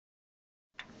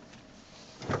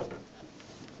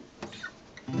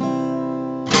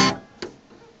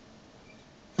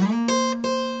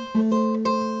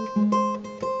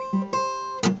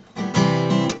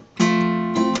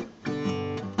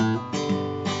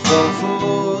From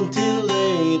full till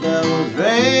late I would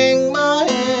wring my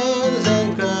hands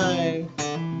and cry.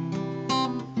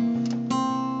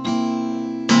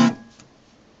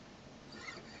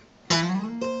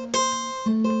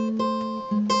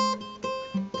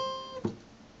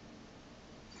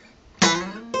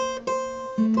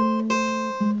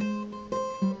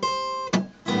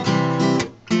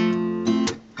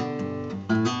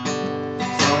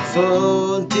 From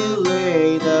full till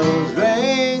late I would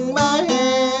wring my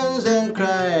hands and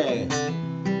cry.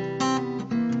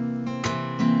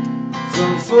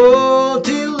 From full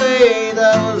till late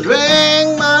I was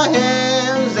wring my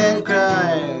hands and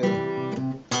cry.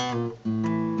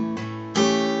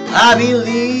 I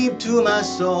believe to my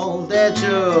soul that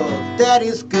your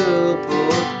daddy's good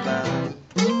goodbye.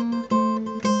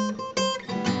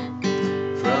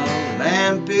 From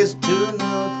Memphis to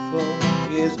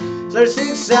Norfolk is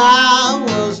 36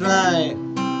 hours ride.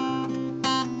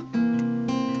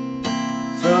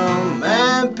 From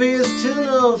Memphis to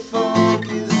Norfolk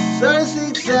is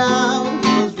 36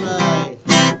 hours ride.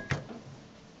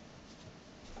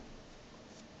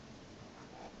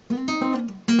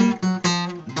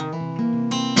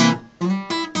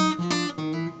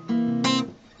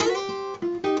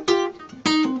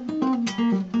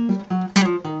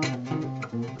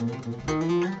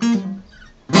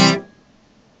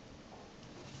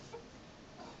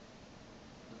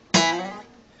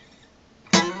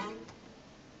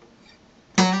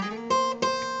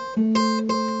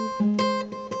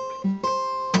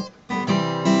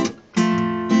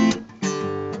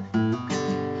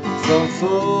 From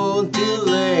full till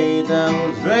late I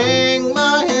would wring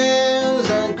my hands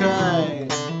and cry.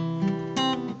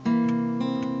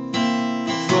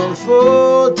 From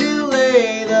full till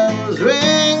late I was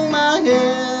wring my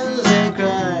hands and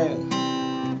cry.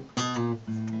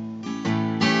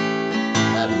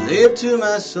 I believe to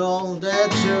my soul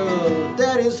that your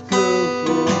daddy's good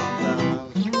goodbye.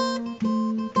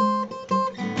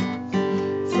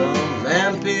 From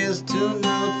Memphis to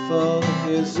Norfolk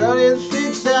is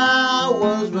 36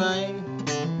 hours ride.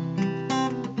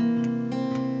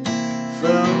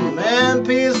 From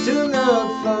Memphis to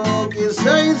Norfolk is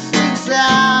 36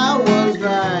 hours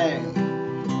ride.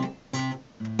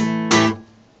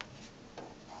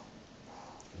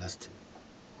 Last two.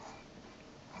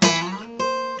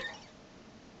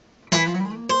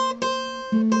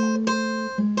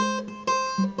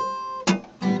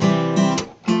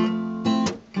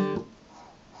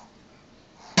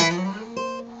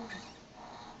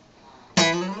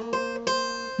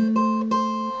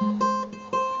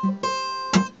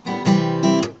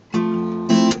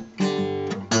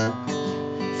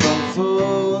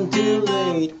 Full till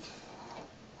late.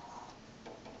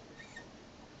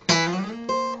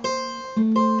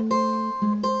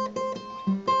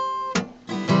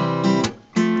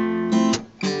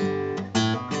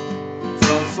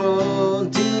 From full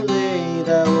till late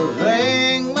I would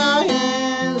wring my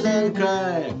hands and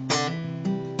cry.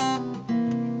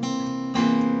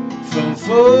 From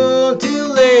full till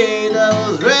late I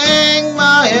was wring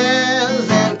my hands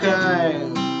and cry.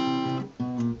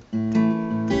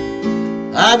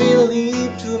 I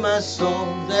believe to my soul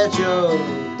that your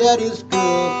daddy's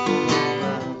good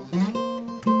goodbye.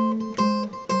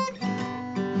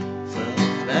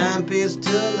 From Memphis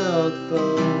to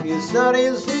Norfolk is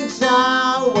 36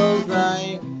 hours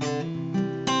ride.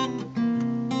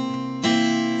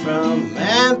 From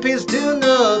Memphis to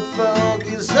Norfolk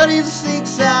is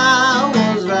 36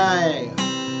 hours ride.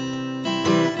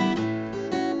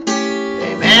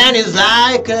 A man is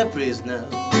like a prisoner,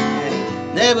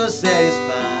 never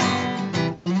satisfied.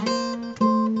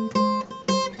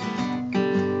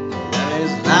 Woman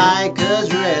is like a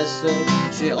dresser,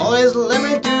 she always let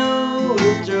me do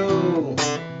it through.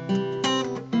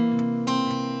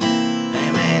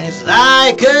 A man is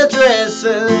like a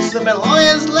dresser, somebody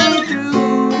always let me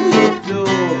do it through.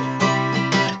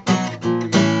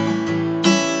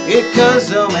 It comes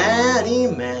so many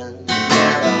men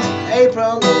that on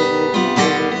April Fool.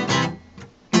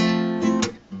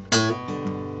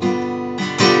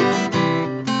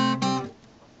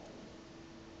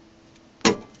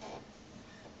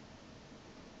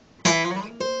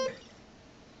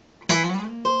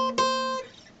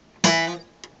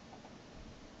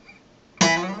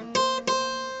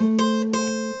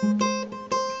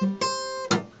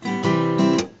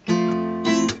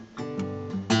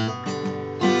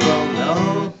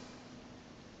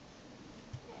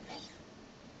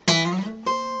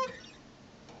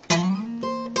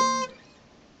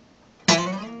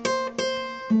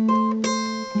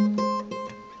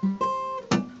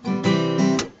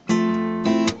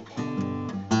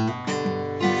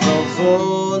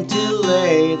 From till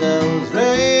late, I was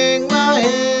wringing my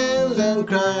hands and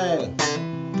crying.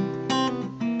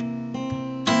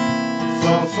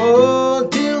 From 4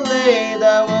 till late,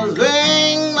 I was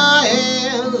wringing my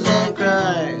hands and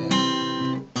crying.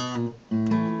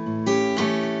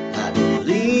 I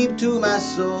believe to my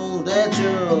soul that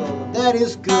that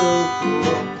is good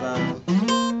for fun.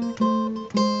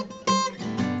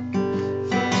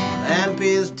 From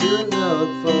Memphis to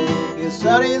Norfolk, it's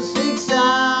 36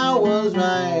 hours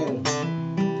ride.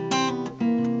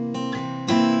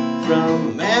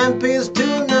 From Memphis to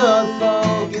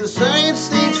Norfolk, it's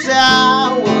 36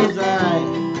 hours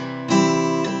ride.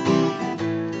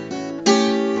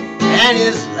 And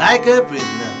it's like a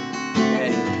prisoner,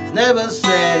 and it's never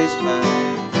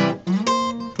satisfied.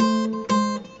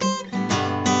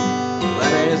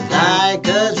 When it's like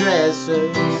a dresser,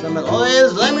 someone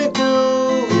always let me through.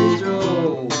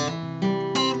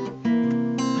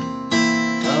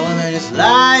 When it's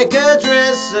like a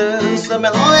dresser,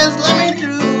 someone always let me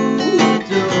through.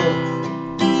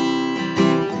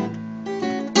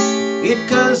 It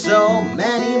caused so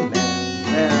many men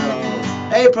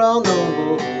now, April no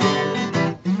more.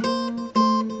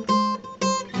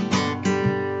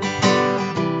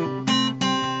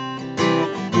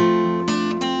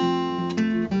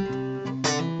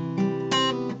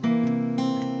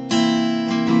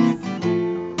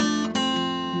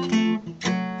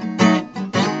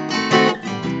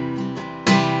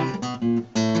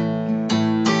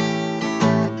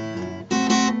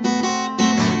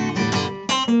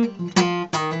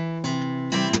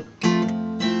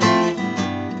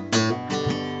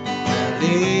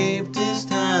 Leave this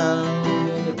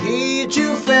town, bid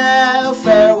you farewell.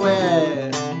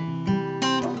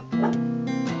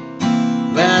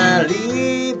 When I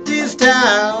leave this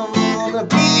town, I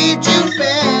bid you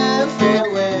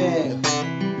farewell.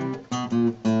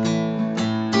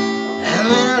 And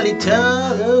when I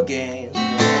return again, I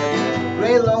have a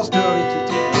great long story to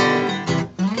tell.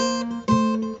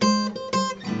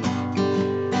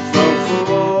 From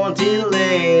 4 till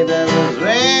late, I was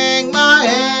wringing my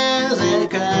hands and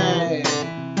crying.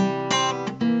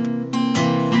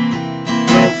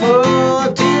 From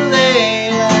 4 till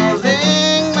late, I was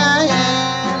wringing my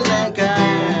hands and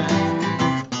crying.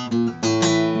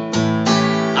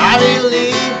 I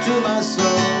believe to my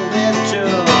soul that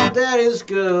that is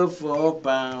good for a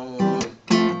pound.